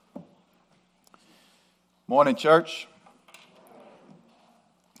Morning, church.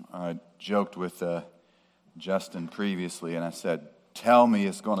 I joked with Justin previously, and I said, tell me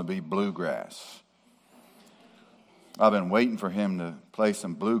it's going to be bluegrass. I've been waiting for him to play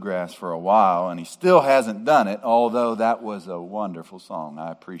some bluegrass for a while, and he still hasn't done it, although that was a wonderful song.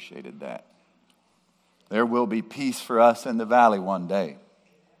 I appreciated that. There will be peace for us in the valley one day.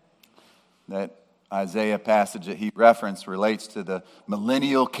 That Isaiah passage that he referenced relates to the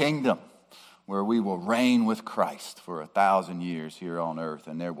millennial kingdom, where we will reign with Christ for 1,000 years here on earth,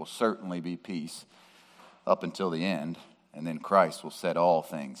 and there will certainly be peace up until the end, and then Christ will set all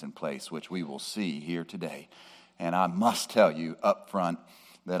things in place, which we will see here today. And I must tell you up front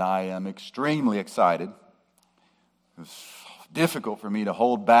that I am extremely excited. It's difficult for me to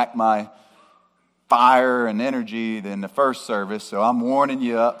hold back my fire and energy in the first service, so I'm warning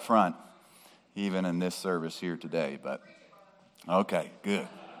you up front, even in this service here today. But okay, good.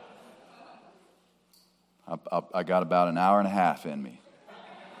 I got about an hour and a half in me.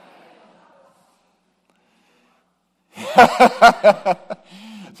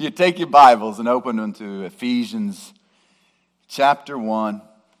 If you take your Bibles and open them to Ephesians chapter 1,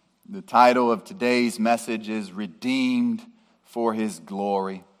 the title of today's message is Redeemed for His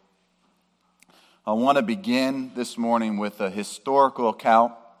Glory. I want to begin this morning with a historical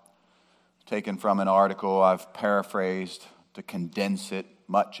account taken from an article I've paraphrased to condense it,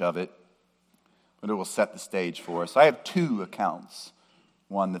 much of it, but it will set the stage for us. I have two accounts,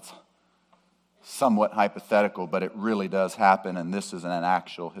 one that's somewhat hypothetical, but it really does happen, and this is an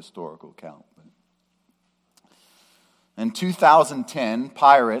actual historical account. In 2010,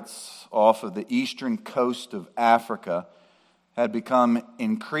 pirates off of the eastern coast of Africa had become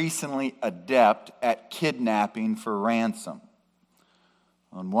increasingly adept at kidnapping for ransom.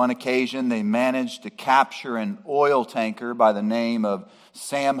 On one occasion, they managed to capture an oil tanker by the name of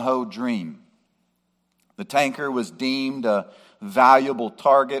Samho Dream. The tanker was deemed a valuable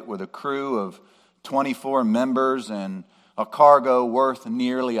target with a crew of 24 members and a cargo worth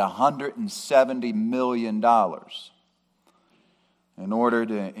nearly $170 million. In order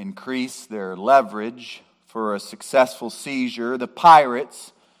to increase their leverage for a successful seizure, the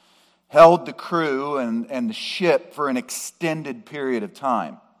pirates held the crew and the ship for an extended period of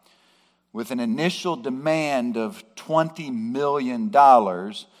time. With an initial demand of $20 million,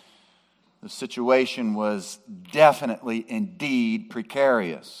 the situation was definitely, indeed,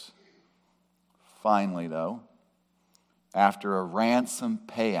 precarious. Finally, though, after a ransom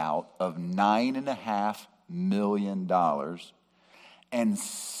payout of $9.5 million and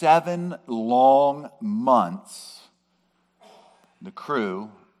 7 long months, the crew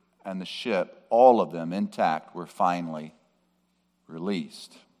and the ship, all of them intact, were finally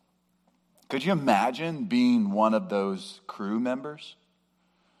released. Could you imagine being one of those crew members?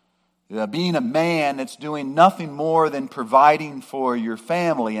 Being a man that's doing nothing more than providing for your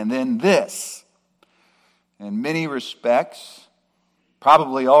family, and then this. In many respects,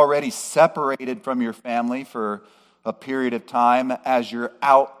 probably already separated from your family for a period of time as you're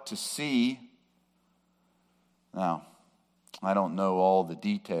out to sea. Now, I don't know all the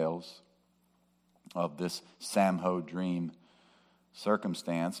details of this Samho Dream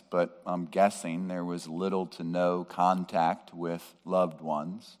circumstance, but I'm guessing there was little to no contact with loved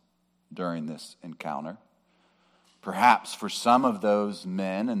ones during this encounter. Perhaps for some of those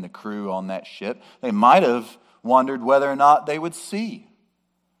men and the crew on that ship, they might have wondered whether or not they would see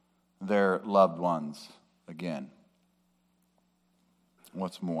their loved ones again.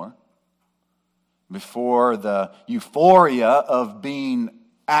 What's more, before the euphoria of being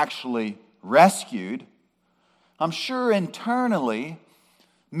actually rescued, I'm sure internally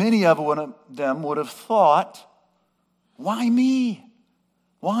many of them would have thought, why me?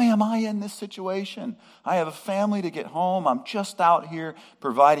 Why am I in this situation? I have a family to get home. I'm just out here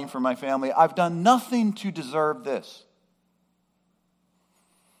providing for my family. I've done nothing to deserve this.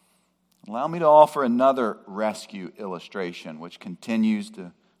 Allow me to offer another rescue illustration which continues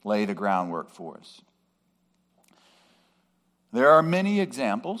to lay the groundwork for us. There are many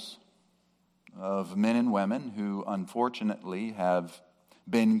examples of men and women who unfortunately have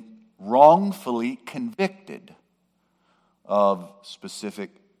been wrongfully convicted of specific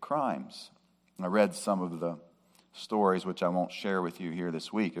crimes. I read some of the stories, which I won't share with you here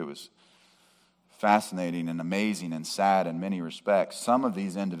this week. It was fascinating and amazing and sad in many respects. Some of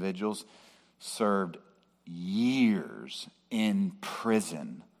these individuals served years in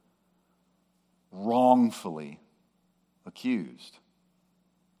prison, wrongfully accused.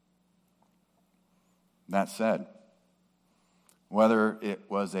 That said, whether it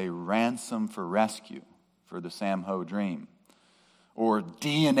was a ransom for rescue for the Samho Dream, or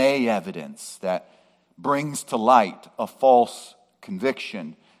DNA evidence that brings to light a false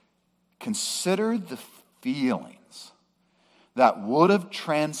conviction, consider the feelings that would have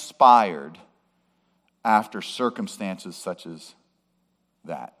transpired after circumstances such as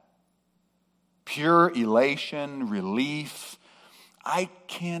that. Pure elation, relief. I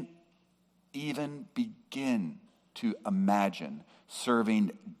can't even begin to imagine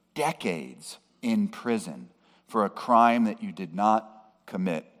serving decades in prison for a crime that you did not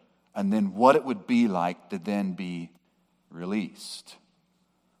commit, and then what it would be like to then be released.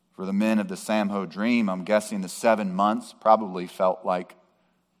 For the men of the Samho Dream, I'm guessing the 7 months probably felt like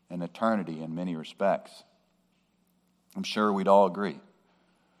an eternity in many respects. I'm sure we'd all agree.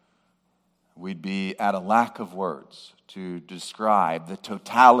 We'd be at a lack of words to describe the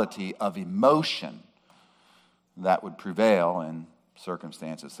totality of emotion that would prevail in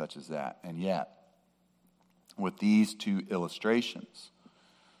circumstances such as that. And yet, with these two illustrations,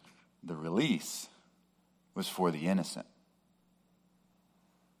 the release was for the innocent.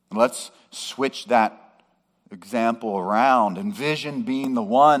 Let's switch that example around. Envision being the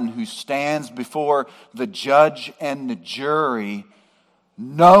one who stands before the judge and the jury,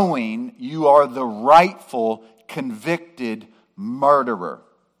 knowing you are the rightful, convicted murderer.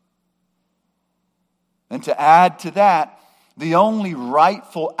 And to add to that, the only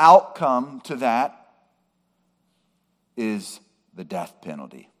rightful outcome to that is the death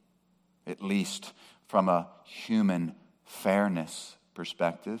penalty, at least from a human fairness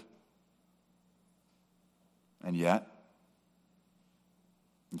perspective. And yet,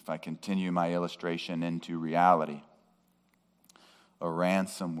 if I continue my illustration into reality, a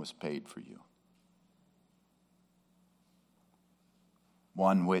ransom was paid for you.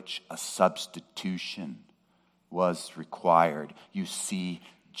 One which a substitution was required. You see,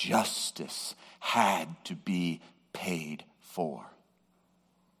 justice had to be paid for.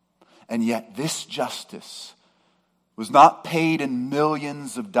 And yet this justice was not paid in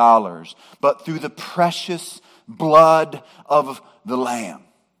millions of dollars, but through the precious blood of the Lamb.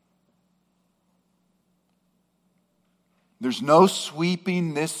 There's no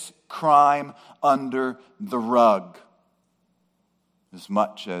sweeping this crime under the rug, as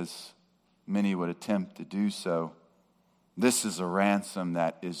much as many would attempt to do so. This is a ransom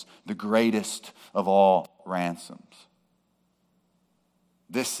that is the greatest of all ransoms.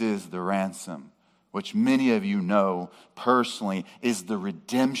 This is the ransom which many of you know personally is the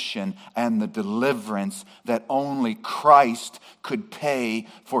redemption and the deliverance that only Christ could pay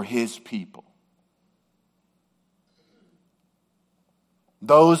for his people.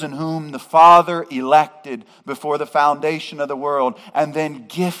 Those in whom the Father elected before the foundation of the world and then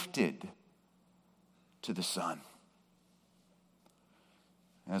gifted to the Son.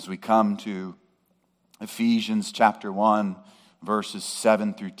 As we come to Ephesians chapter 1, verses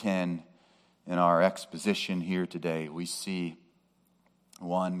 7 through 10, in our exposition here today, we see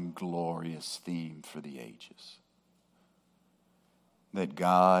one glorious theme for the ages. That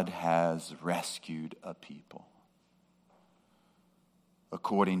God has rescued a people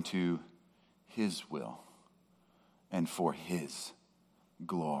according to his will and for his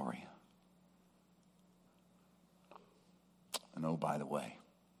glory. And oh, by the way,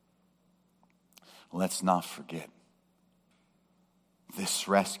 let's not forget, this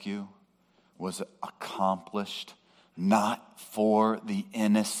rescue was accomplished not for the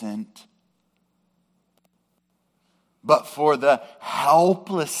innocent, but for the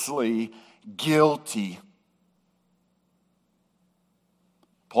helplessly guilty.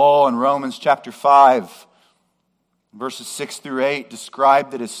 Paul in Romans chapter 5, verses 6 through 8,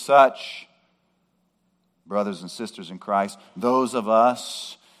 described it as such. Brothers and sisters in Christ, those of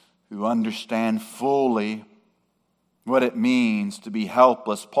us who understand fully what it means to be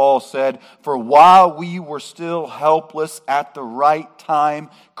helpless. Paul said, "For while we were still helpless at the right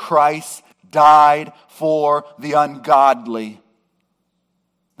time, Christ died for the ungodly."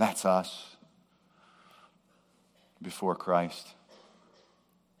 That's us before Christ.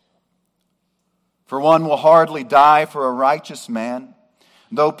 "For one will hardly die for a righteous man,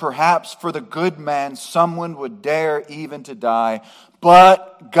 though perhaps for the good man someone would dare even to die.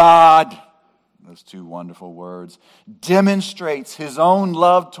 But God," those two wonderful words, "demonstrates his own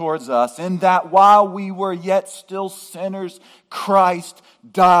love towards us in that while we were yet still sinners, Christ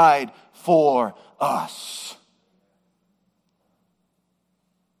died for us."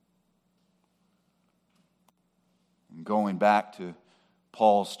 And going back to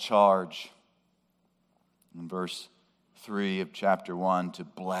Paul's charge in verse 3 of chapter 1, to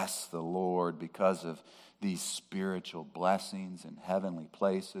bless the Lord because of these spiritual blessings in heavenly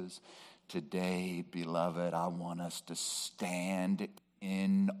places. Today, beloved, I want us to stand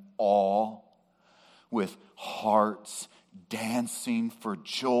in awe with hearts dancing for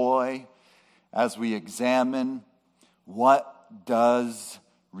joy as we examine what does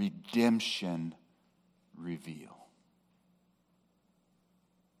redemption reveal.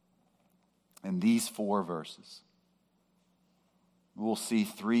 In these 4 verses, we'll see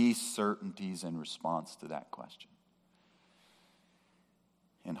 3 certainties in response to that question.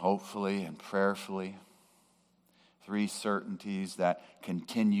 And hopefully and prayerfully, 3 certainties that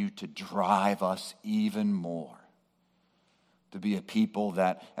continue to drive us even more to be a people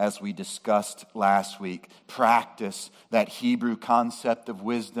that, as we discussed last week, practice that Hebrew concept of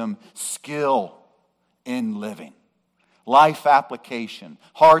wisdom, skill in living, life application,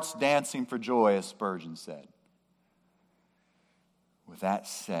 hearts dancing for joy, as Spurgeon said. With that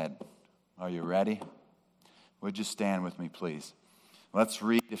said, are you ready? Would you stand with me, please? Let's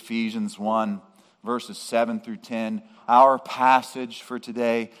read Ephesians 1, verses 7 through 10. Our passage for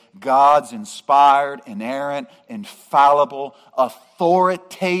today, God's inspired, inerrant, infallible,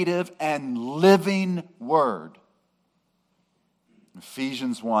 authoritative, and living word.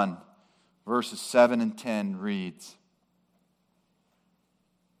 Ephesians 1, verses 7 and 10 reads,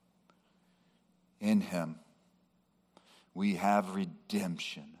 "In him we have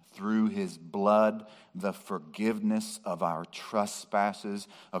redemption through his blood, the forgiveness of our trespasses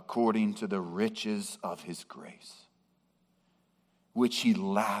according to the riches of his grace, which he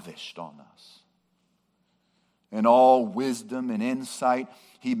lavished on us. In all wisdom and insight,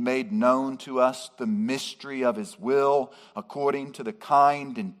 he made known to us the mystery of his will according to the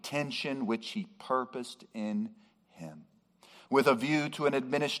kind intention which he purposed in him, with a view to an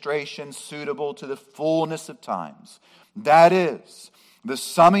administration suitable to the fullness of times. That is, the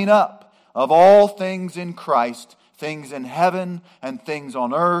summing up of all things in Christ, things in heaven and things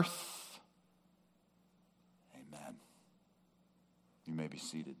on earth." Amen. You may be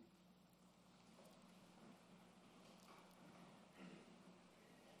seated.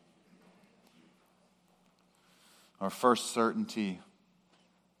 Our first certainty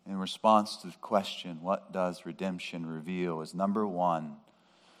in response to the question, what does redemption reveal, is number 1,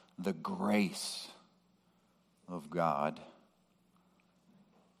 the grace of God.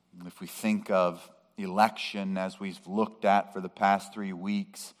 If we think of election, as we've looked at for the past 3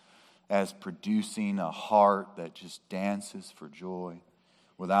 weeks, as producing a heart that just dances for joy,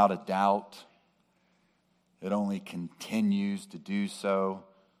 without a doubt, it only continues to do so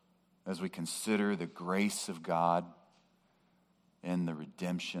as we consider the grace of God in the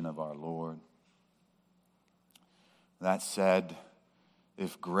redemption of our Lord. That said,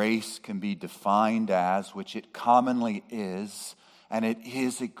 if grace can be defined as, which it commonly is, and it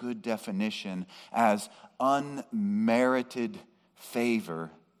is a good definition, as unmerited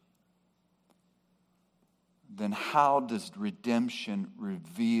favor, then how does redemption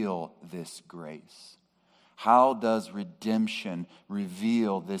reveal this grace? How does redemption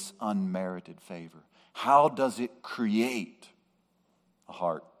reveal this unmerited favor? How does it create a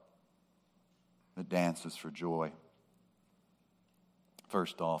heart that dances for joy?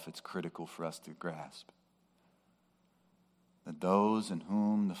 First off, it's critical for us to grasp that those in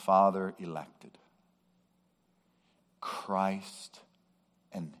whom the Father elected, Christ,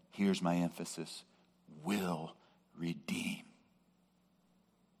 and here's my emphasis, will redeem.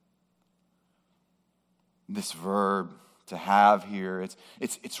 This verb to have here,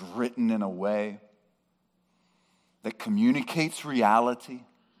 it's written in a way that communicates reality.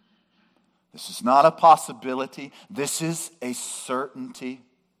 This is not a possibility. This is a certainty.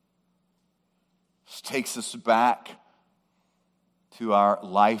 This takes us back to our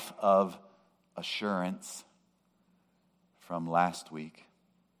life of assurance from last week.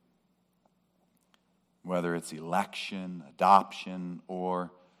 Whether it's election, adoption,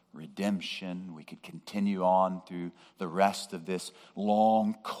 or redemption, we could continue on through the rest of this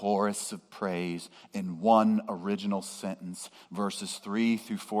long chorus of praise in one original sentence, verses 3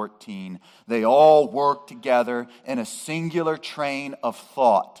 through 14. They all work together in a singular train of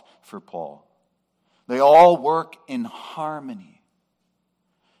thought for Paul. They all work in harmony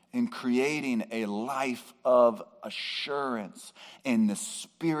in creating a life of assurance in the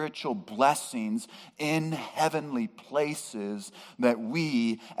spiritual blessings in heavenly places that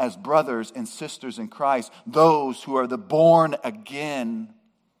we, as brothers and sisters in Christ, those who are the born again,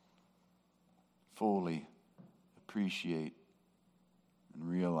 fully appreciate and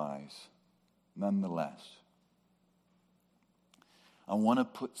realize. Nonetheless, I want to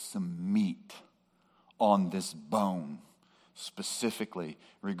put some meat on this bone, specifically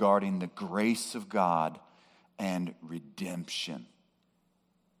regarding the grace of God and redemption.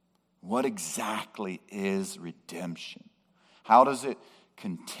 What exactly is redemption? How does it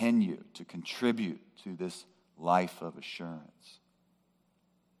continue to contribute to this life of assurance.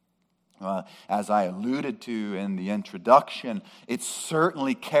 As I alluded to in the introduction, it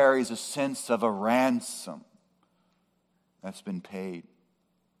certainly carries a sense of a ransom that's been paid.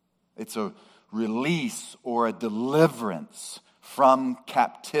 It's a release or a deliverance from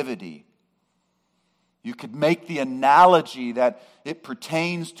captivity. You could make the analogy that it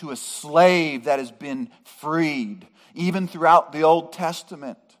pertains to a slave that has been freed, even throughout the Old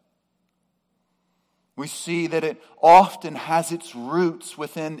Testament. We see that it often has its roots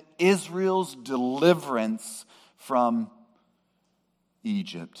within Israel's deliverance from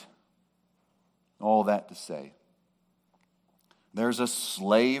Egypt. All that to say, there's a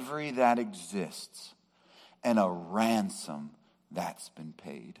slavery that exists and a ransom that's been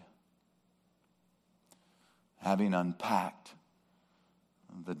paid. Having unpacked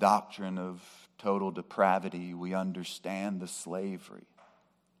the doctrine of total depravity, we understand the slavery.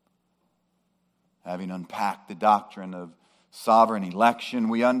 Having unpacked the doctrine of sovereign election,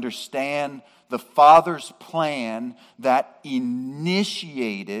 we understand the Father's plan that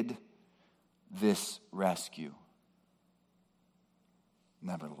initiated this rescue.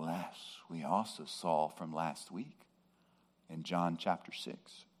 Nevertheless, we also saw from last week in John chapter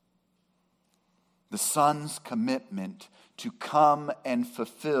 6, the Son's commitment to come and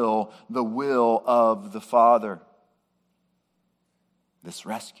fulfill the will of the Father. This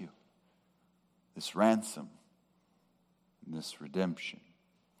rescue, this ransom, this redemption.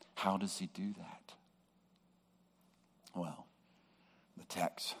 How does he do that? Well, the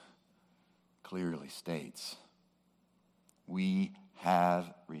text clearly states, we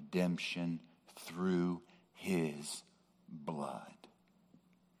have redemption through his blood.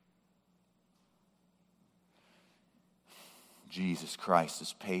 Jesus Christ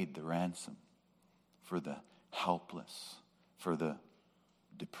has paid the ransom for the helpless, for the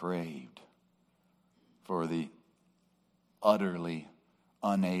depraved, for the utterly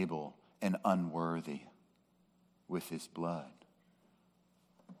unable and unworthy with his blood.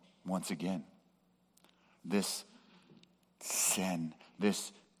 Once again, this sin,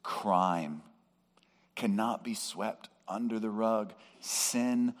 this crime cannot be swept under the rug.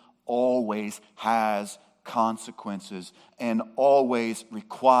 Sin always has consequences and always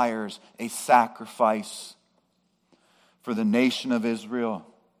requires a sacrifice. For the nation of Israel,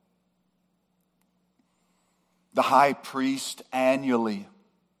 the high priest annually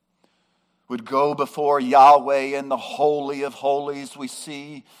would go before Yahweh in the Holy of Holies. We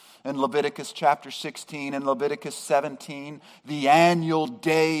see in Leviticus chapter 16 and Leviticus 17, the annual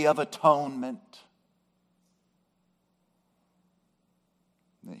Day of Atonement,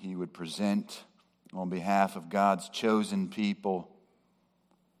 that he would present on behalf of God's chosen people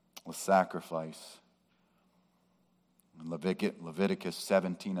a sacrifice. In Leviticus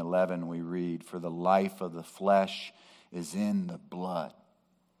 17:11 we read, "For the life of the flesh is in the blood,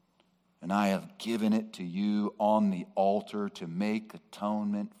 and I have given it to you on the altar to make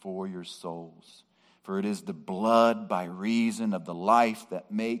atonement for your souls. For it is the blood by reason of the life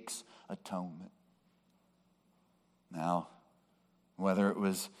that makes atonement." Now, whether it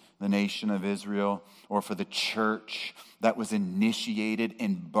was the nation of Israel or for the church that was initiated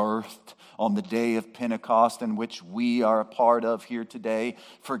and birthed on the day of Pentecost, in which we are a part of here today,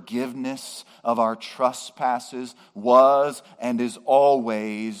 forgiveness of our trespasses was and is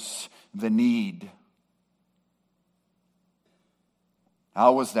always the need.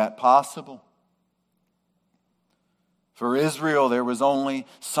 How was that possible? For Israel, there was only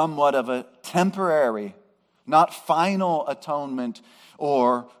somewhat of a temporary, not final atonement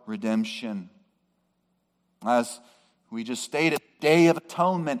or redemption. As we just stated, the Day of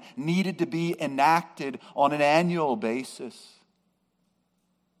Atonement needed to be enacted on an annual basis.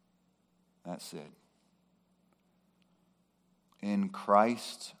 That said, in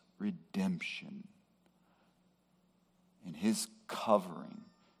Christ's redemption, in his covering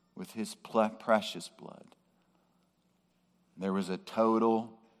with his precious blood, there was a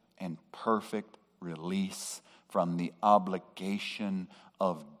total and perfect release from the obligation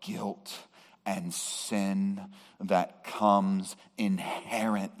of guilt and sin that comes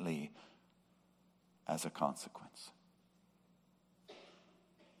inherently as a consequence.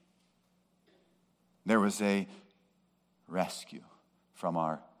 There was a rescue from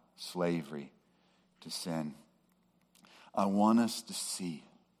our slavery to sin. I want us to see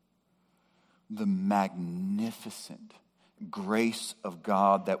the magnificent grace of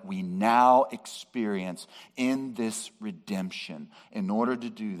God that we now experience in this redemption. In order to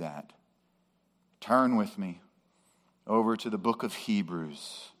do that, turn with me over to the book of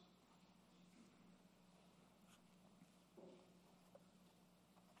Hebrews.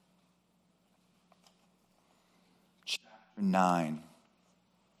 9.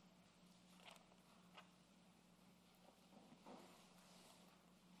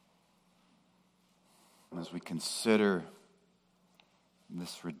 As we consider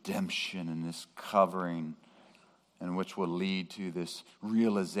this redemption and this covering, and which will lead to this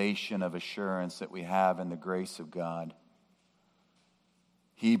realization of assurance that we have in the grace of God.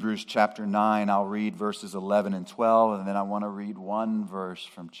 Hebrews chapter 9, I'll read verses 11 and 12, and then I want to read one verse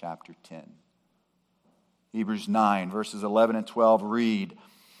from chapter 10. Hebrews 9, verses 11 and 12 read,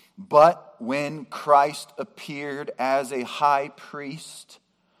 "But when Christ appeared as a high priest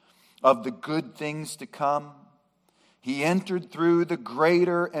of the good things to come, He entered through the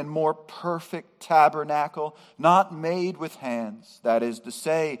greater and more perfect tabernacle, not made with hands, that is to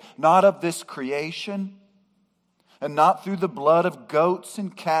say, not of this creation, and not through the blood of goats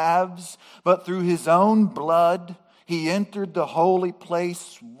and calves, but through His own blood. He entered the holy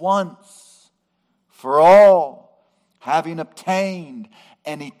place once for all, having obtained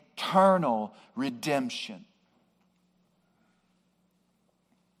an eternal redemption."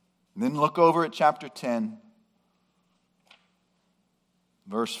 And then look over at chapter 10,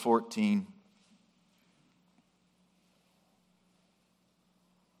 verse 14.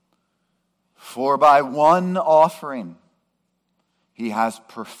 "For by one offering He has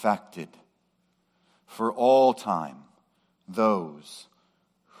perfected for all time those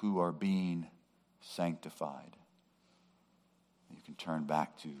who are being sanctified." You can turn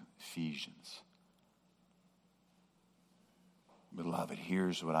back to Ephesians. Beloved,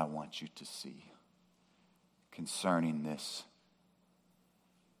 here's what I want you to see concerning this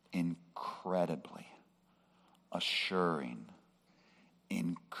incredibly assuring,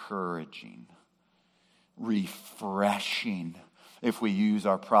 encouraging, refreshing, if we use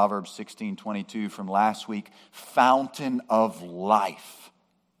our Proverbs 16:22 from last week, fountain of life.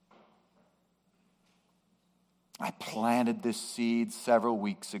 I planted this seed several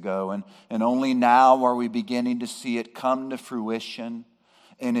weeks ago, and only now are we beginning to see it come to fruition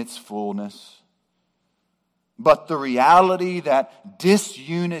in its fullness. But the reality that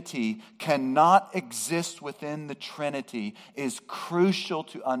disunity cannot exist within the Trinity is crucial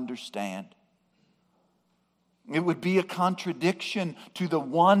to understand. It would be a contradiction to the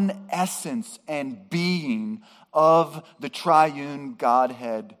one essence and being of the triune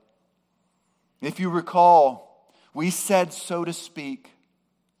Godhead. If you recall, we said, so to speak,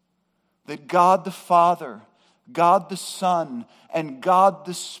 that God the Father, God the Son, and God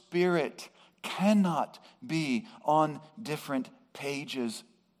the Spirit cannot be on different pages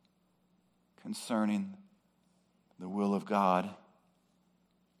concerning the will of God.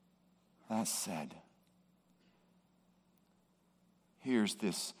 That said, here's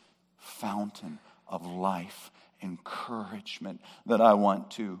this fountain of life, encouragement that I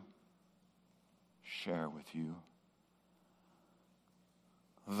want to share with you.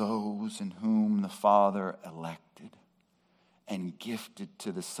 Those in whom the Father elected and gifted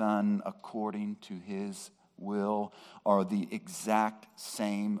to the Son according to His will are the exact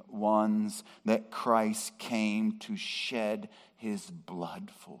same ones that Christ came to shed His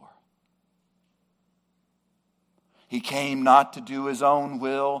blood for. He came not to do His own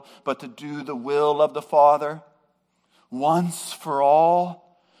will, but to do the will of the Father, once for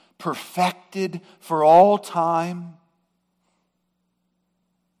all, perfected for all time.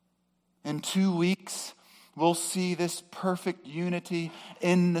 In 2 weeks, we'll see this perfect unity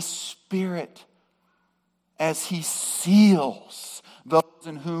in the Spirit as He seals those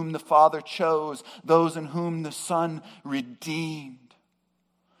in whom the Father chose, those in whom the Son redeemed.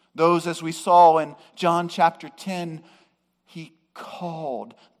 Those, as we saw in John chapter 10, He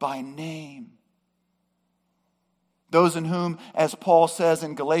called by name. Those in whom, as Paul says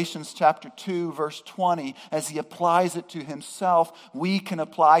in Galatians chapter 2, verse 20, as he applies it to himself, we can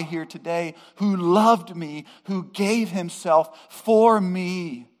apply here today, who loved me, who gave Himself for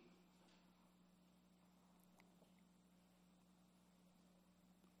me.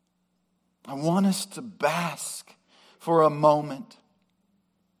 I want us to bask for a moment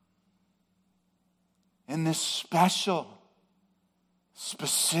in this special,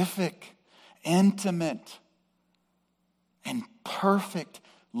 specific, intimate, and perfect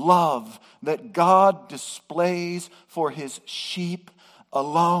love that God displays for His sheep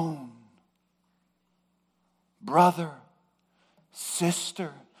alone. Brother,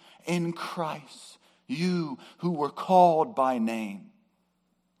 sister in Christ, you who were called by name,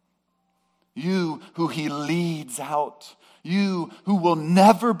 you who He leads out, you who will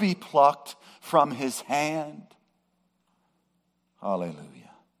never be plucked from His hand. Hallelujah.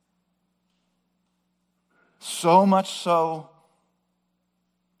 So much so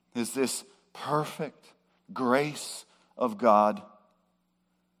is this perfect grace of God.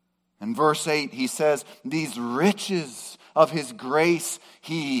 In verse 8, he says, these riches of his grace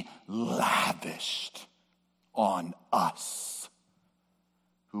he lavished on us.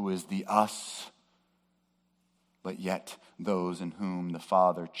 Who is the us? But yet those in whom the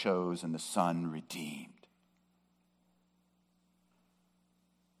Father chose and the Son redeemed.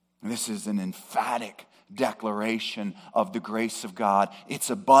 This is an emphatic declaration of the grace of God. It's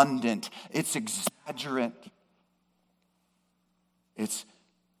abundant. It's exaggerant. It's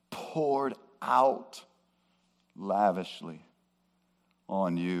poured out lavishly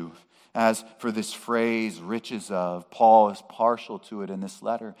on you. As for this phrase, riches of, Paul is partial to it in this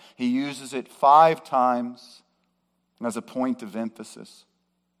letter. He uses it 5 times as a point of emphasis.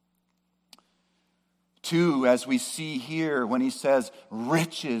 2, as we see here when he says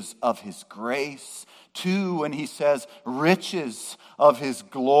riches of his grace. 2, when he says riches of his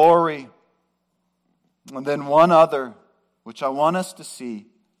glory. And then one other, which I want us to see.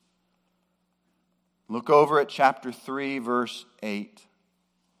 Look over at chapter 3, verse 8.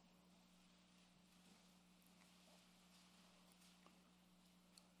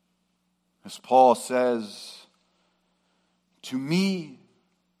 As Paul says, to me,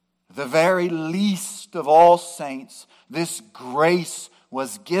 the very least of all saints, this grace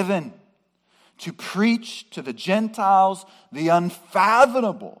was given to preach to the Gentiles the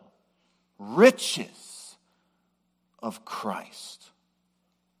unfathomable riches of Christ.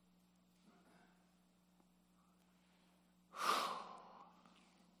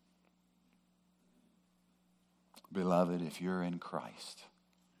 Beloved, if you're in Christ,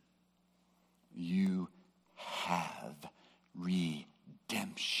 you have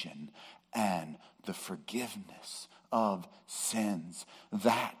redemption and the forgiveness of sins.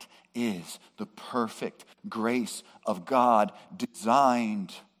 That is the perfect grace of God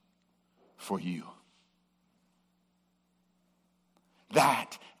designed for you.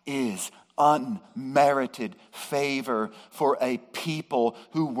 That is unmerited favor for a people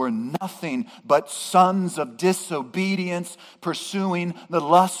who were nothing but sons of disobedience, pursuing the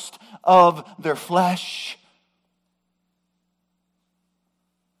lust of their flesh.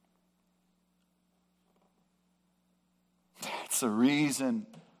 That's a reason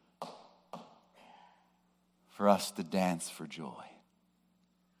for us to dance for joy.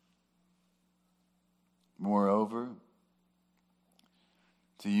 Moreover,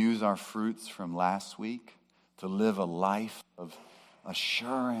 to use our fruits from last week to live a life of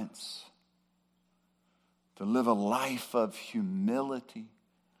assurance, to live a life of humility,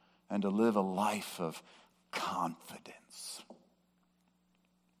 and to live a life of confidence.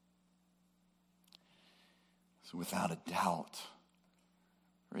 So without a doubt,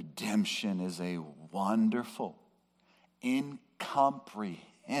 redemption is a wonderful,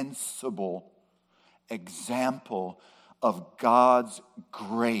 incomprehensible example of God's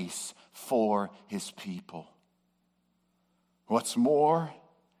grace for his people. What's more,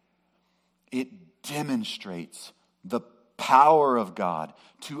 it demonstrates the power of God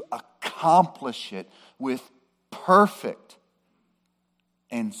to accomplish it with perfect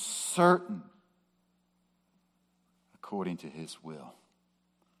and certain, according to his will,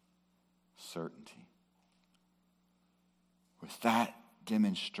 certainty. With that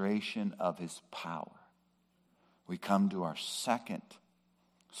demonstration of his power, we come to our second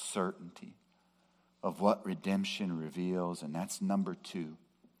certainty of what redemption reveals, and that's number 2,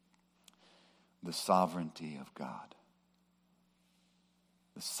 the sovereignty of God.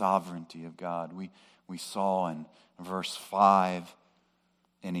 The sovereignty of God. We saw in verse 5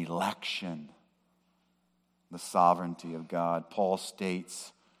 in election the sovereignty of God. Paul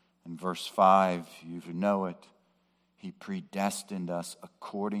states in verse 5, you know it, he predestined us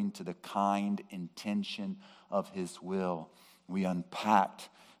according to the kind intention of his will. We unpacked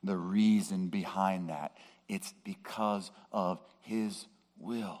the reason behind that. It's because of his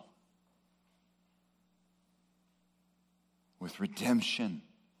will. With redemption,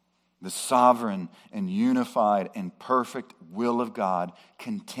 the sovereign and unified and perfect will of God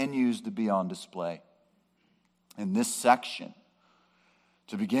continues to be on display. In this section,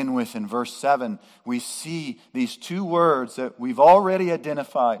 to begin with, in verse 7, we see these 2 words that we've already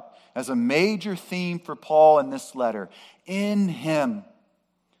identified as a major theme for Paul in this letter. In him,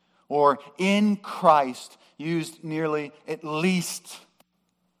 or in Christ, used nearly at least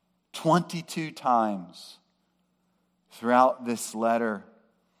 22 times throughout this letter.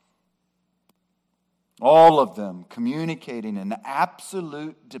 All of them communicating an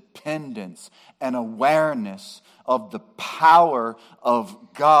absolute dependence and awareness of the power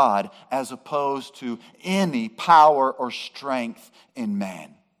of God as opposed to any power or strength in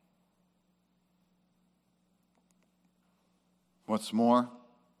man. What's more,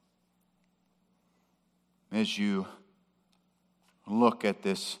 as you look at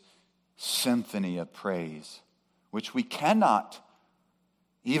this symphony of praise, which we cannot,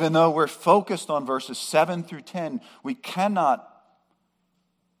 even though we're focused on verses 7 through 10, we cannot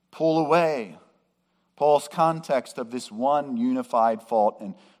pull away Paul's context of this one unified thought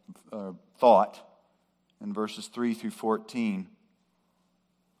in verses 3 through 14.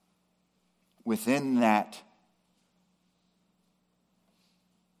 Within that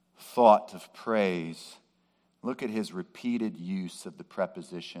thought of praise, look at his repeated use of the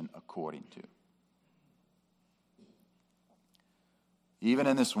preposition according to. Even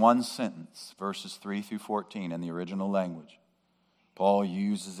in this one sentence, verses 3 through 14 in the original language, Paul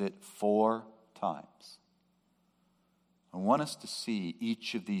uses it 4 times. I want us to see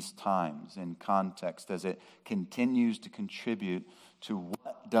each of these times in context as it continues to contribute to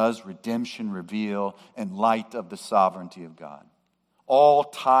what does redemption reveal in light of the sovereignty of God. All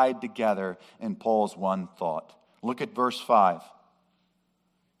tied together in Paul's one thought. Look at verse 5.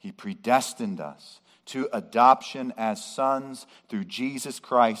 He predestined us to adoption as sons through Jesus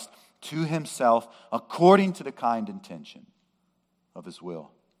Christ to himself according to the kind intention of his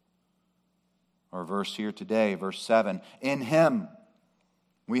will. Our verse here today, verse 7, in him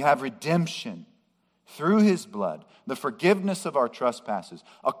we have redemption through his blood, the forgiveness of our trespasses,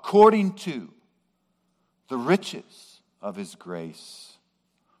 according to the riches of his grace.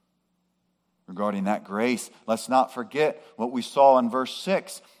 Regarding that grace, let's not forget what we saw in verse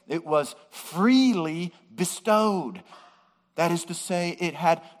 6. It was freely bestowed. That is to say, it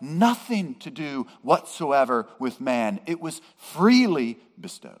had nothing to do whatsoever with man. It was freely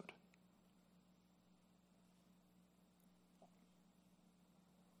bestowed.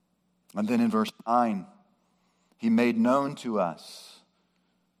 And then in verse 9, he made known to us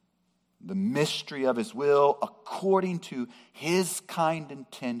the mystery of his will according to his kind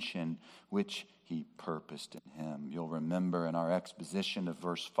intention, which he purposed in him. You'll remember in our exposition of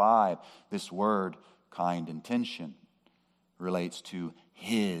verse 5, this word, kind intention, relates to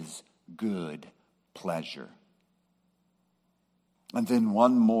his good pleasure. And then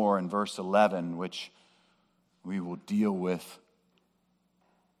one more in verse 11, which we will deal with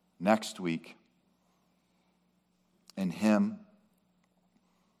next week. In him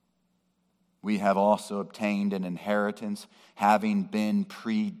we have also obtained an inheritance, having been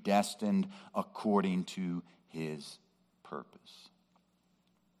predestined according to his purpose.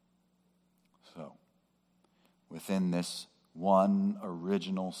 So, within this one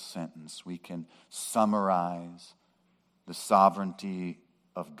original sentence, we can summarize the sovereignty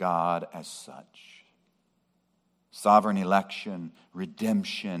of God as such. Sovereign election,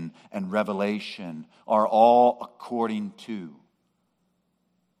 redemption, and revelation are all according to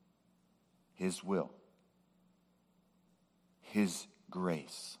his will, his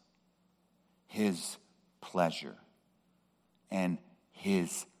grace, his pleasure, and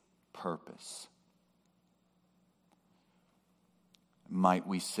his purpose. Might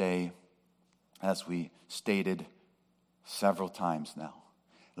we say, as we stated several times now,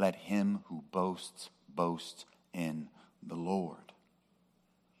 let him who boasts, boast in the Lord.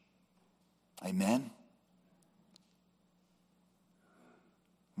 Amen.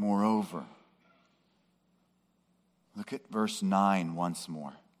 Moreover, look at verse 9 once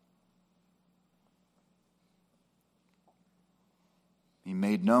more. He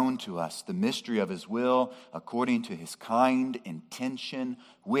made known to us the mystery of his will according to his kind intention,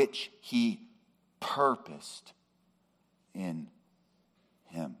 which he purposed in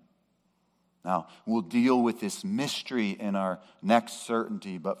him. Now, we'll deal with this mystery in our next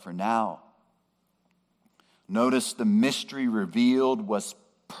certainty, but for now, notice the mystery revealed was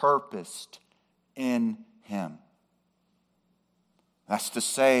purposed in him. That's to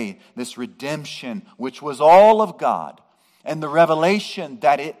say, this redemption, which was all of God, and the revelation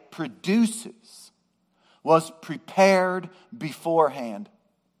that it produces, was prepared beforehand.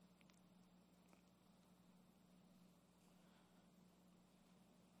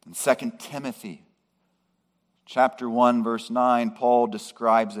 In 2 Timothy chapter 1, verse 9, Paul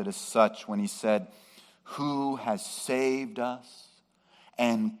describes it as such when he said, "Who has saved us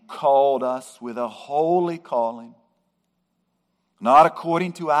and called us with a holy calling, not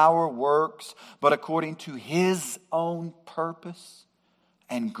according to our works, but according to his own purpose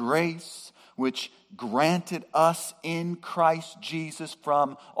and grace, which granted us in Christ Jesus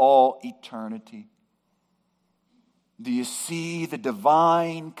from all eternity." Do you see the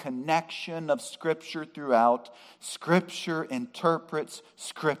divine connection of Scripture throughout? Scripture interprets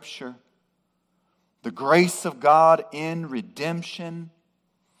Scripture. The grace of God in redemption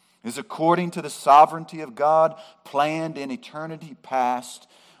is according to the sovereignty of God, planned in eternity past,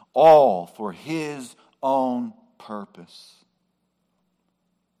 all for His own purpose.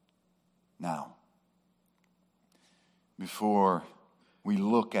 Now, before we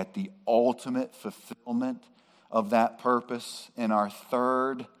look at the ultimate fulfillment of that purpose in our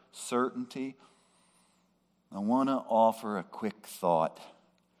third certainty, I want to offer a quick thought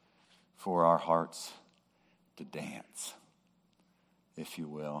for our hearts to dance, if you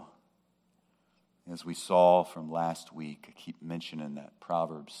will. As we saw from last week, I keep mentioning that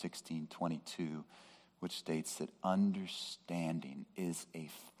Proverbs 16:22, which states that understanding is a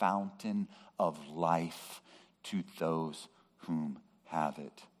fountain of life to those whom have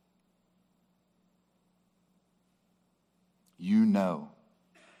it. You know,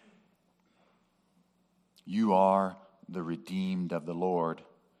 you are the redeemed of the Lord.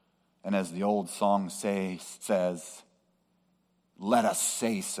 And as the old song says, let us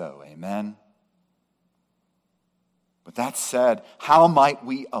say so, amen? But that said, how might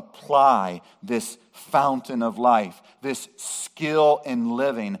we apply this fountain of life, this skill in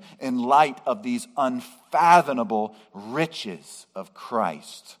living, in light of these unfathomable riches of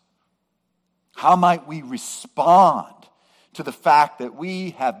Christ? How might we respond to the fact that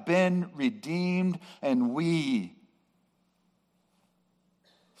we have been redeemed and we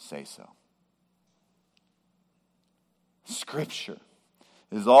say so? Scripture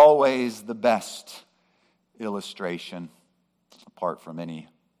is always the best illustration, apart from any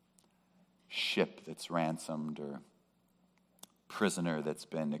ship that's ransomed or prisoner that's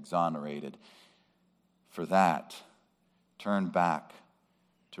been exonerated. For that, turn back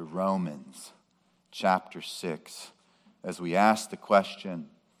to Romans chapter 6 as we ask the question,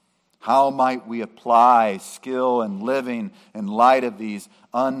 how might we apply skill and living in light of these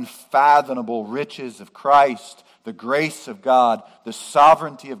unfathomable riches of Christ, the grace of God, the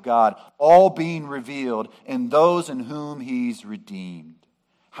sovereignty of God, all being revealed in those in whom He's redeemed?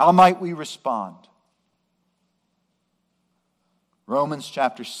 How might we respond? Romans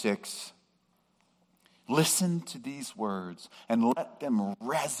chapter 6. Listen to these words and let them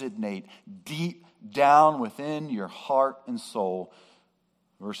resonate deep down within your heart and soul.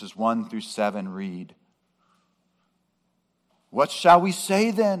 Verses 1 through 7 read, what shall we say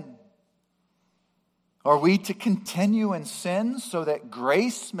then? Are we to continue in sin so that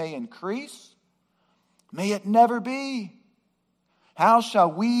grace may increase? May it never be. How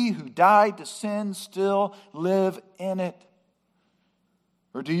shall we who died to sin still live in it?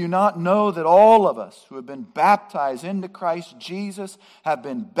 Or do you not know that all of us who have been baptized into Christ Jesus have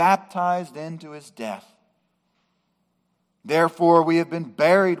been baptized into His death? Therefore we have been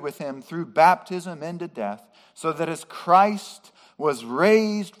buried with Him through baptism into death, so that as Christ was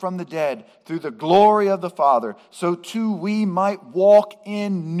raised from the dead through the glory of the Father, so too we might walk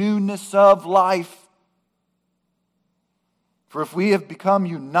in newness of life. For if we have become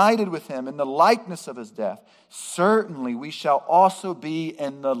united with Him in the likeness of His death, certainly we shall also be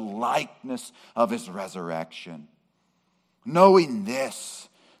in the likeness of His resurrection. Knowing this,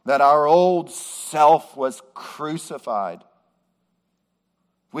 that our old self was crucified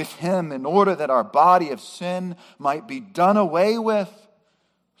with Him in order that our body of sin might be done away with,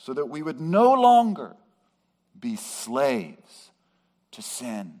 so that we would no longer be slaves to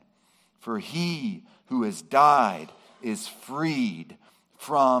sin. For he who has died is freed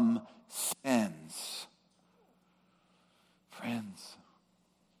from sins. Friends,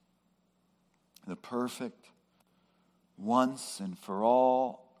 the perfect, once and for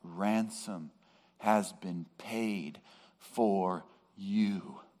all ransom has been paid for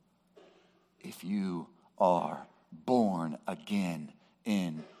you if you are born again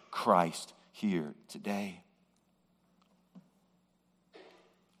in Christ here today.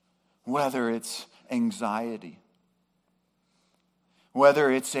 Whether it's anxiety,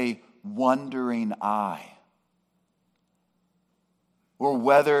 whether it's a wandering eye, or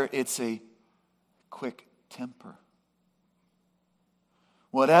whether it's a quick temper,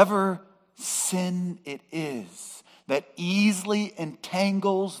 whatever sin it is that easily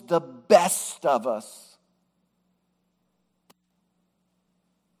entangles the best of us,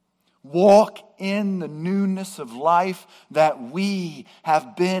 walk in the newness of life that we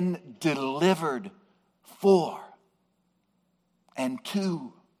have been delivered for and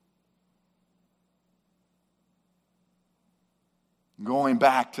to. Going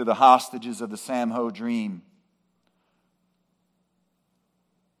back to the hostages of the Sam Ho dream,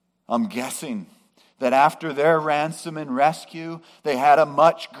 I'm guessing that after their ransom and rescue, they had a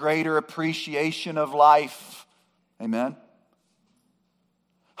much greater appreciation of life. Amen?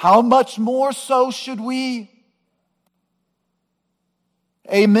 How much more so should we?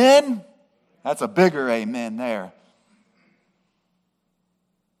 Amen? That's a bigger amen there.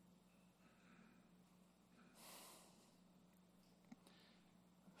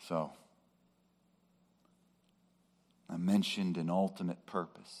 So, I mentioned an ultimate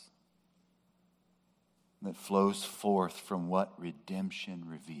purpose that flows forth from what redemption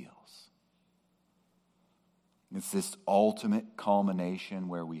reveals. It's this ultimate culmination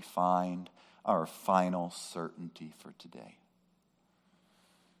where we find our final certainty for today.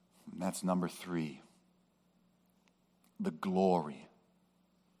 And that's number 3, the glory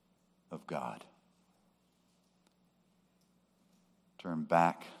of God. Turn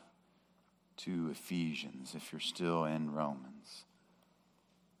back to Ephesians if you're still in Romans,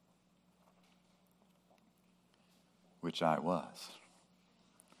 which I was.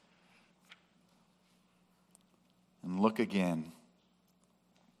 And look again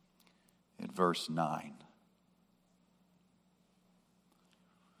at verse 9.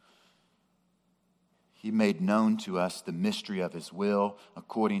 He made known to us the mystery of his will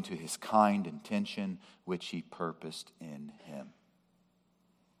according to his kind intention, which he purposed in him.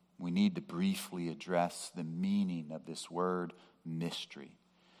 We need to briefly address the meaning of this word mystery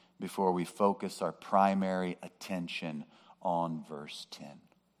before we focus our primary attention on verse 10.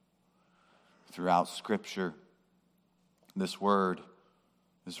 Throughout Scripture, this word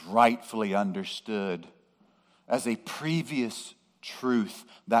is rightfully understood as a previous truth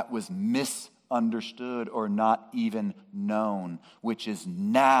that was misunderstood or not even known, which has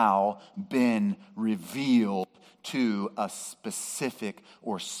now been revealed to a specific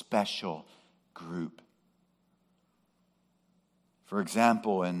or special group. For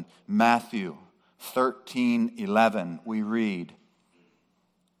example, in Matthew 13:11, we read,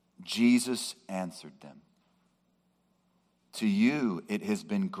 Jesus answered them, "To you it has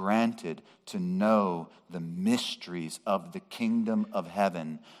been granted to know the mysteries of the kingdom of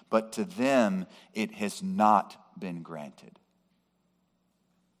heaven, but to them it has not been granted."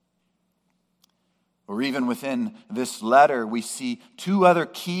 Or even within this letter, we see 2 other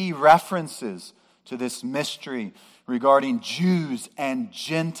key references to this mystery regarding Jews and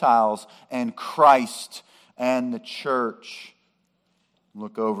Gentiles and Christ and the church.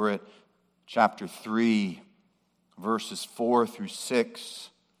 Look over at chapter 3, verses 4 through 6.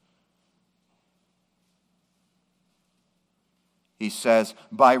 He says,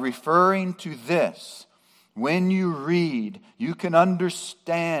 "By referring to this, when you read, you can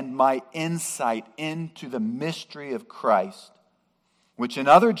understand my insight into the mystery of Christ, which in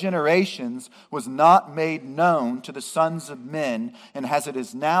other generations was not made known to the sons of men, and as it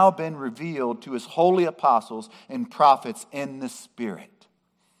has now been revealed to his holy apostles and prophets in the Spirit."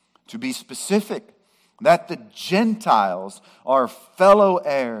 To be specific, that the Gentiles are fellow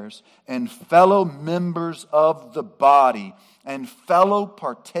heirs and fellow members of the body and fellow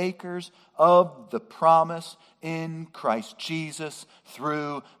partakers of the promise in Christ Jesus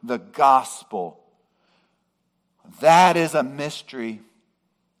through the gospel. That is a mystery,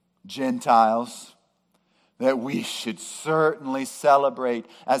 Gentiles, that we should certainly celebrate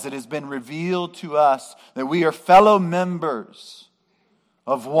as it has been revealed to us that we are fellow members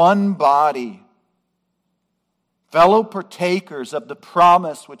of one body, fellow partakers of the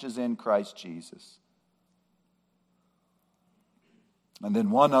promise which is in Christ Jesus. And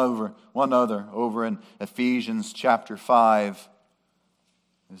then one other over in Ephesians chapter 5,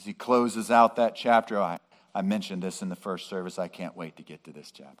 as he closes out that chapter. I mentioned this in the first service. I can't wait to get to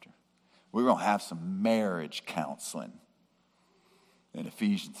this chapter. We're going to have some marriage counseling in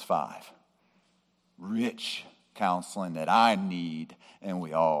Ephesians 5. Rich counseling that I need and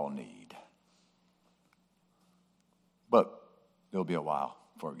we all need. But it'll be a while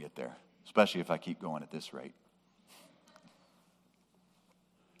before we get there, especially if I keep going at this rate.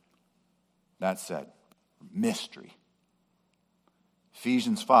 That said, mystery.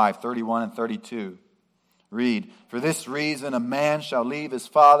 Ephesians 5:31 and 32. Read, "For this reason a man shall leave his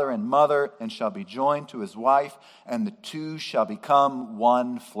father and mother and shall be joined to his wife, and the two shall become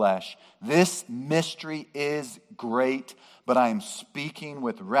one flesh." This mystery is great, but I am speaking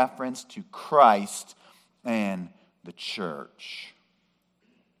with reference to Christ and the church.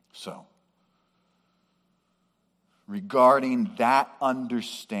 So, regarding that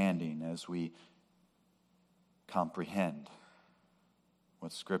understanding as we comprehend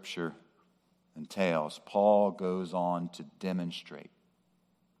what Scripture entails, Paul goes on to demonstrate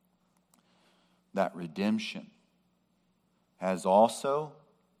that redemption has also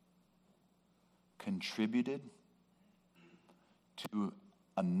contributed to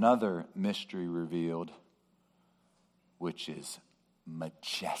another mystery revealed, which is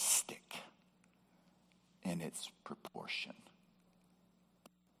majestic in its proportion.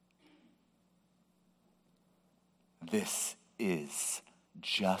 this is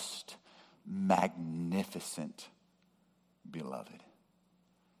just magnificent, beloved.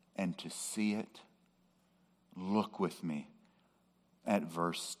 And to see it, look with me at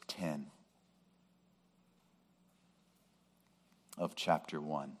verse 10 of chapter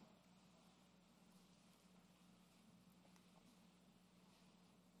 1.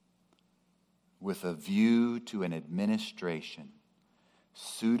 With a view to an administration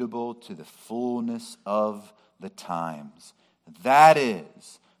suitable to the fullness of the times. That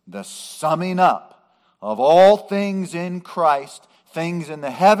is the summing up of all things in Christ, things in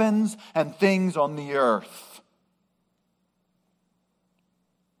the heavens and things on the earth.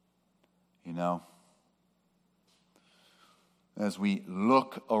 You know, as we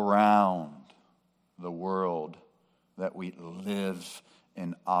look around the world that we live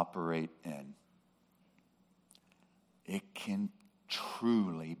and operate in, it can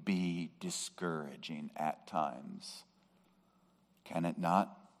truly be discouraging at times. Can it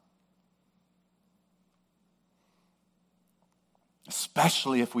not?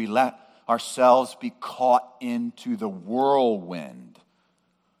 Especially if we let ourselves be caught into the whirlwind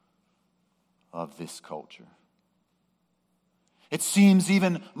of this culture. It seems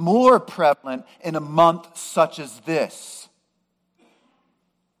even more prevalent in a month such as this,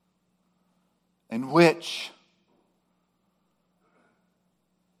 in which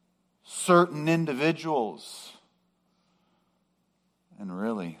certain individuals, and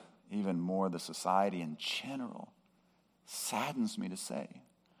really even more the society in general, saddens me to say,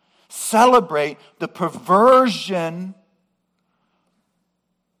 celebrate the perversion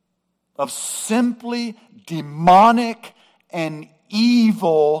of simply demonic and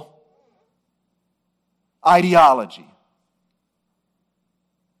evil ideology.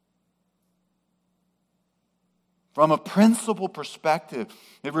 From a principle perspective,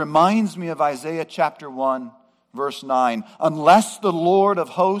 it reminds me of Isaiah chapter 1, verse 9. Unless the Lord of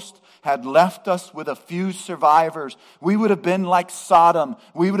hosts had left us with a few survivors, we would have been like Sodom.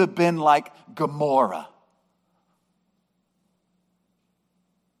 We would have been like Gomorrah.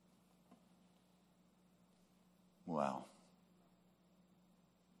 Well,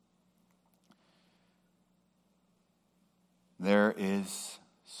 there is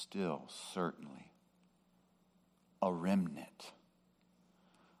still certainly a remnant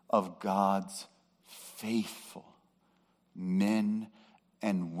of God's faithful men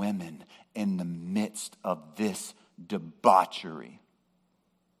and women in the midst of this debauchery.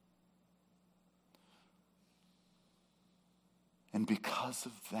 And because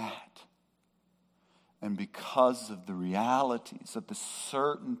of that, and because of the realities, of the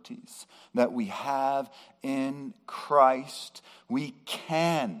certainties that we have in Christ, we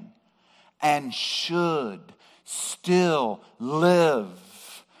can and should still live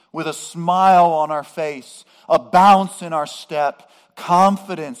with a smile on our face, a bounce in our step,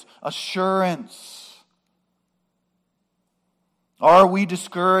 confidence, assurance. Are we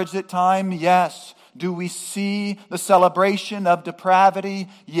discouraged at times? Yes. Do we see the celebration of depravity?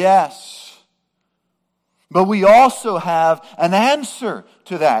 Yes. But we also have an answer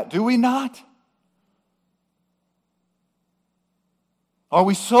to that, do we not? Are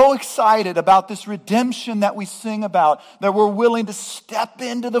we so excited about this redemption that we sing about that we're willing to step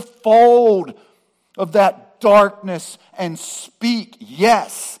into the fold of that darkness and speak,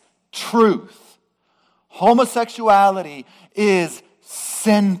 yes, truth? Homosexuality is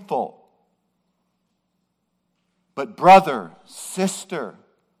sinful. But brother, sister,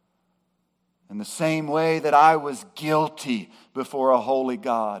 in the same way that I was guilty before a holy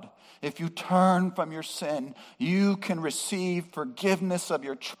God, if you turn from your sin, you can receive forgiveness of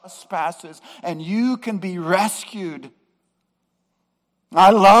your trespasses and you can be rescued. I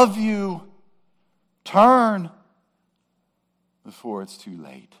love you. Turn before it's too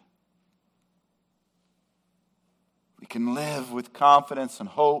late. We can live with confidence and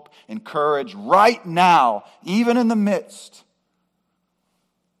hope and courage right now, even in the midst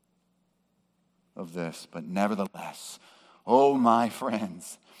of this. But nevertheless, oh my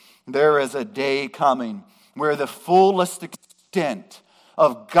friends, there is a day coming where the fullest extent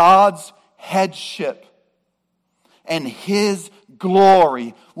of God's headship and His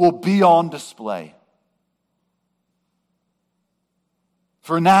glory will be on display.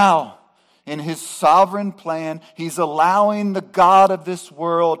 For now, in His sovereign plan, He's allowing the God of this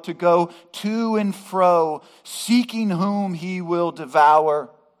world to go to and fro, seeking whom He will devour.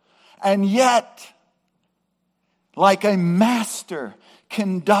 And yet, like a master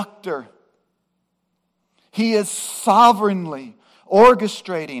conductor, He is sovereignly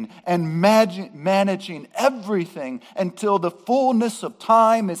orchestrating and managing everything until the fullness of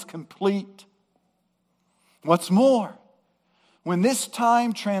time is complete. What's more, when this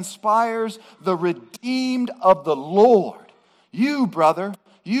time transpires, the redeemed of the Lord, you brother,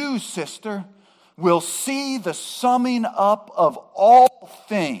 you sister, will see the summing up of all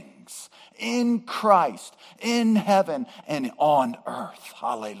things in Christ, in heaven, and on earth.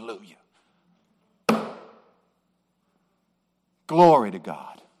 Hallelujah. Glory to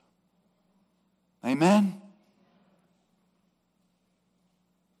God. Amen.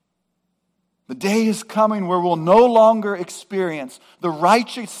 The day is coming where we'll no longer experience the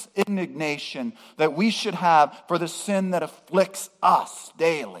righteous indignation that we should have for the sin that afflicts us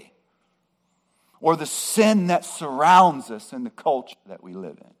daily, or the sin that surrounds us in the culture that we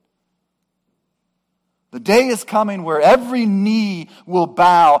live in. The day is coming where every knee will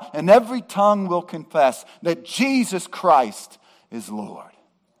bow and every tongue will confess that Jesus Christ is Lord.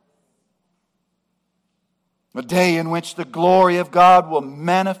 A day in which the glory of God will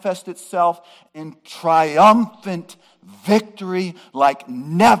manifest itself in triumphant victory like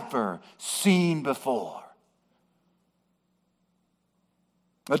never seen before.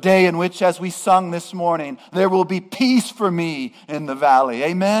 A day in which, as we sung this morning, there will be peace for me in the valley.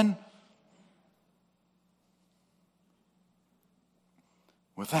 Amen?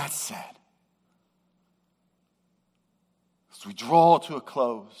 With that said, as we draw to a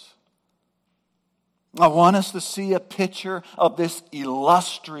close, I want us to see a picture of this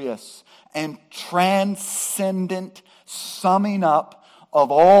illustrious and transcendent summing up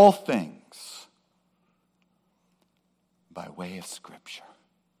of all things by way of Scripture.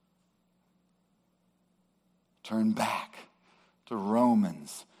 Turn back to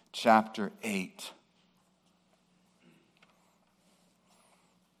Romans chapter 8.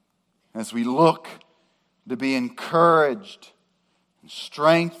 As we look to be encouraged and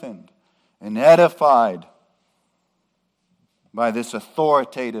strengthened and edified by this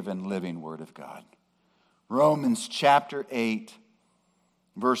authoritative and living Word of God. Romans chapter 8,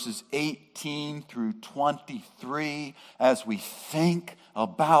 verses 18 through 23, as we think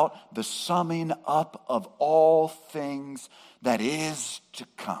about the summing up of all things that is to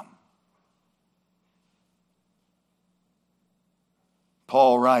come.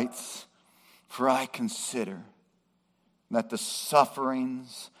 Paul writes, "For I consider that the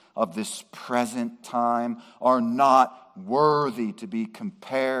sufferings of this present time are not worthy to be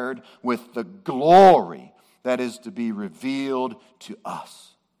compared with the glory that is to be revealed to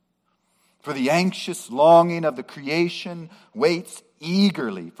us. For the anxious longing of the creation waits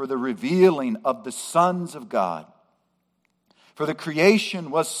eagerly for the revealing of the sons of God. For the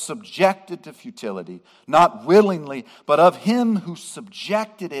creation was subjected to futility, not willingly, but of him who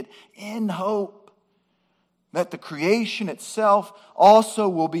subjected it in hope, that the creation itself also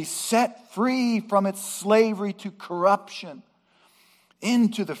will be set free from its slavery to corruption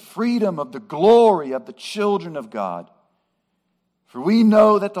into the freedom of the glory of the children of God. For we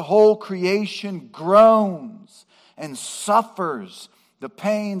know that the whole creation groans and suffers the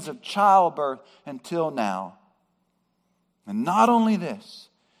pains of childbirth until now. And not only this,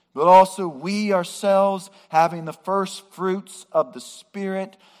 but also we ourselves, having the first fruits of the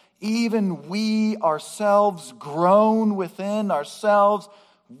Spirit, even we ourselves groan within ourselves,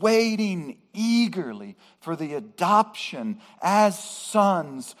 waiting eagerly for the adoption as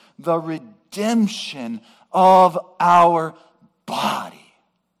sons, the redemption of our body."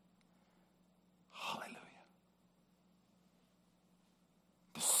 Hallelujah.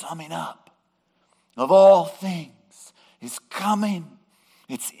 The summing up of all things is coming.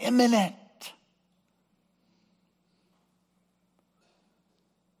 It's imminent.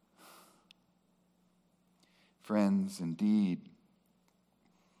 Friends, indeed,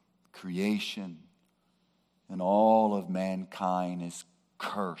 creation and all of mankind is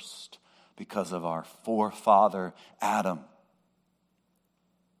cursed because of our forefather Adam.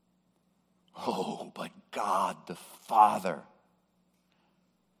 Oh, but God the Father,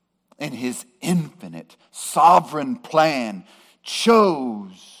 in His infinite sovereign plan,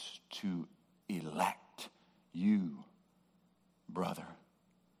 chose to elect you, brother,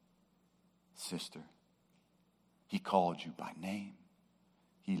 sister. He called you by name.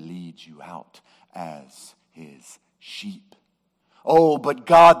 He leads you out as His sheep. Oh, but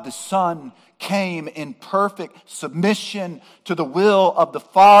God the Son came in perfect submission to the will of the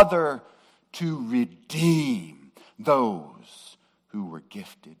Father to redeem those who were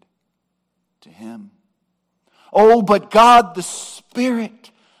gifted to Him. Oh, but God the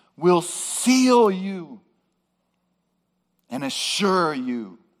Spirit will seal you and assure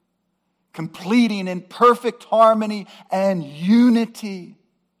you, completing in perfect harmony and unity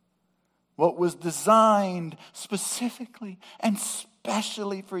what was designed specifically and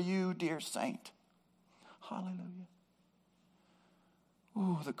specially for you, dear saint. Hallelujah.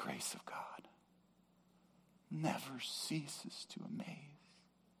 Ooh, the grace of God never ceases to amaze.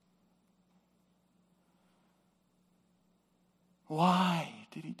 Why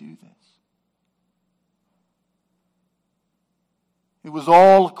did he do this? It was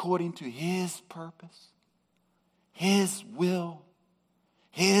all according to his purpose, his will,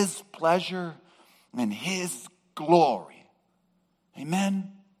 his pleasure, and his glory.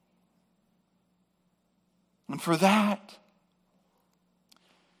 Amen? And for that,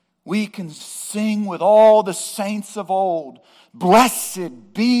 we can sing with all the saints of old,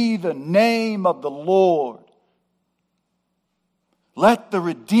 "Blessed be the name of the Lord. Let the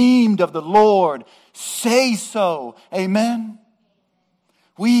redeemed of the Lord say so." Amen?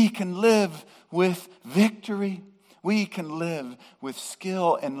 We can live with victory. We can live with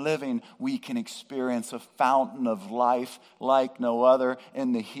skill in living. We can experience a fountain of life like no other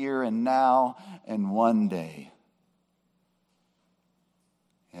in the here and now, and one day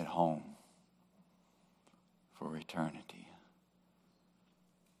at home for eternity.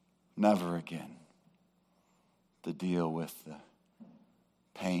 Never again to deal with the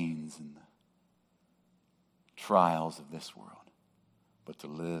pains and the trials of this world, but to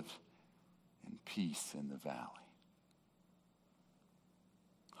live in peace in the valley.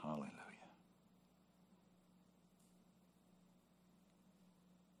 Hallelujah.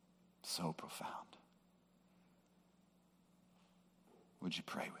 So profound. Would you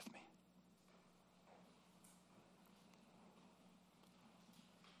pray with me?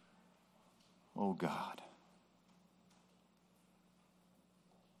 Oh God,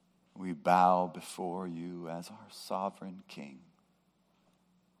 we bow before you as our sovereign King,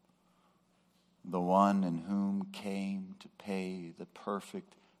 the one in whom came to pay the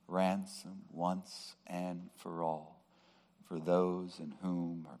perfect ransom once and for all for those in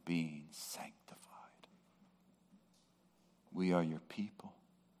whom are being sanctified. We are your people,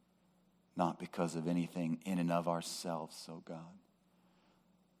 not because of anything in and of ourselves, oh God,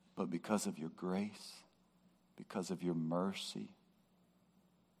 but because of your grace, because of your mercy,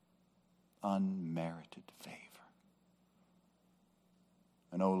 unmerited favor.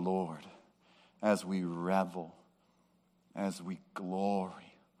 And oh Lord, as we revel, as we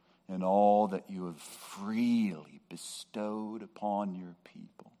glory in all that you have freely bestowed upon your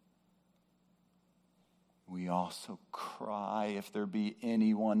people, we also cry, if there be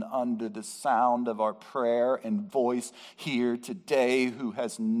anyone under the sound of our prayer and voice here today who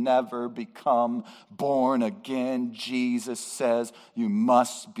has never become born again, Jesus says you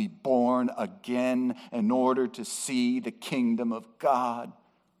must be born again in order to see the kingdom of God.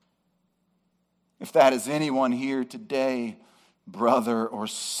 If that is anyone here today, brother or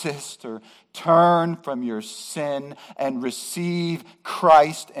sister, turn from your sin and receive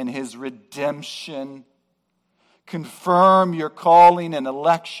Christ and his redemption. Confirm your calling and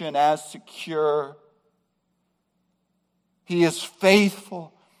election as secure. He is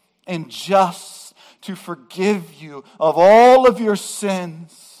faithful and just to forgive you of all of your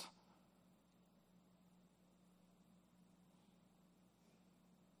sins.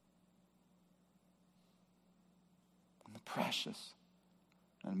 In the precious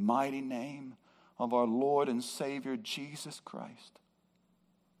and mighty name of our Lord and Savior Jesus Christ.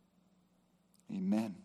 Amen.